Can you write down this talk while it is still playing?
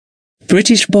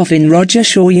British boffin Roger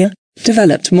Shawyer,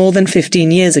 developed more than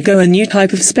 15 years ago a new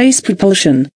type of space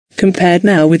propulsion, compared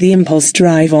now with the impulse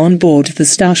drive on board the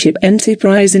Starship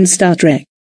Enterprise in Star Trek.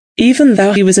 Even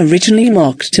though he was originally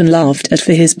mocked and laughed at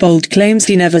for his bold claims,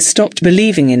 he never stopped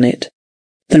believing in it.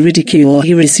 The ridicule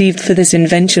he received for this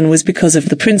invention was because of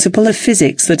the principle of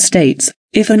physics that states,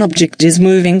 if an object is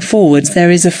moving forwards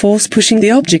there is a force pushing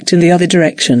the object in the other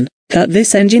direction, that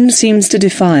this engine seems to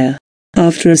defy.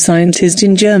 After a scientist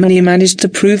in Germany managed to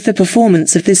prove the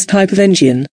performance of this type of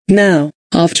engine, now,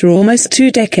 after almost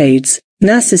 2 decades,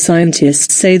 NASA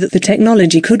scientists say that the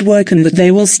technology could work and that they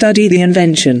will study the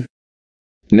invention.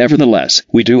 Nevertheless,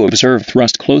 we do observe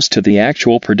thrust close to the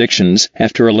actual predictions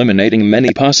after eliminating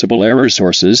many possible error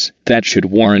sources that should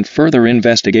warrant further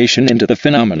investigation into the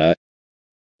phenomena,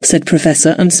 said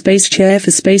Professor and Space Chair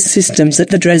for Space Systems at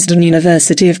the Dresden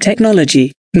University of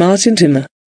Technology, Martin Tajmar.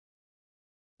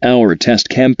 Our test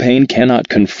campaign cannot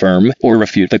confirm or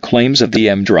refute the claims of the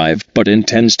M drive, but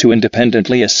intends to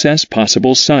independently assess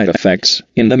possible side effects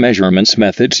in the measurements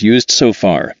methods used so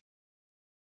far.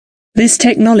 This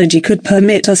technology could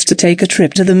permit us to take a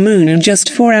trip to the Moon in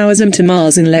just 4 hours and to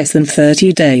Mars in less than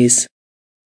 30 days.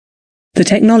 The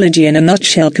technology in a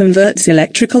nutshell converts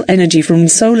electrical energy from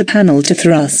solar panel to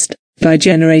thrust, by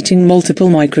generating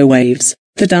multiple microwaves,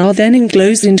 that are then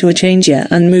enclosed into a changer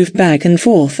and moved back and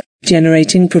forth,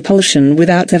 generating propulsion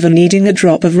without ever needing a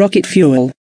drop of rocket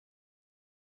fuel.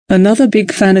 Another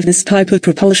big fan of this type of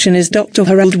propulsion is Dr.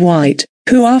 Harold White,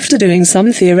 who after doing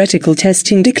some theoretical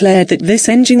testing declared that this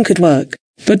engine could work,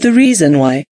 but the reason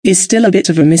why is still a bit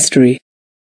of a mystery.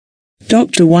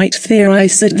 Dr. White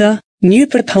theorized that the new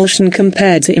propulsion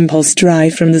compared to impulse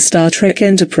drive from the Star Trek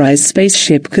Enterprise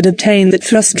spaceship could obtain that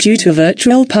thrust due to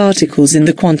virtual particles in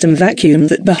the quantum vacuum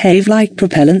that behave like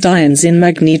propellant ions in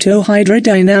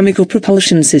magneto-hydrodynamic or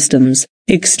propulsion systems,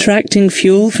 extracting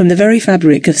fuel from the very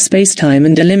fabric of spacetime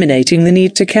and eliminating the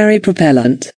need to carry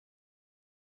propellant.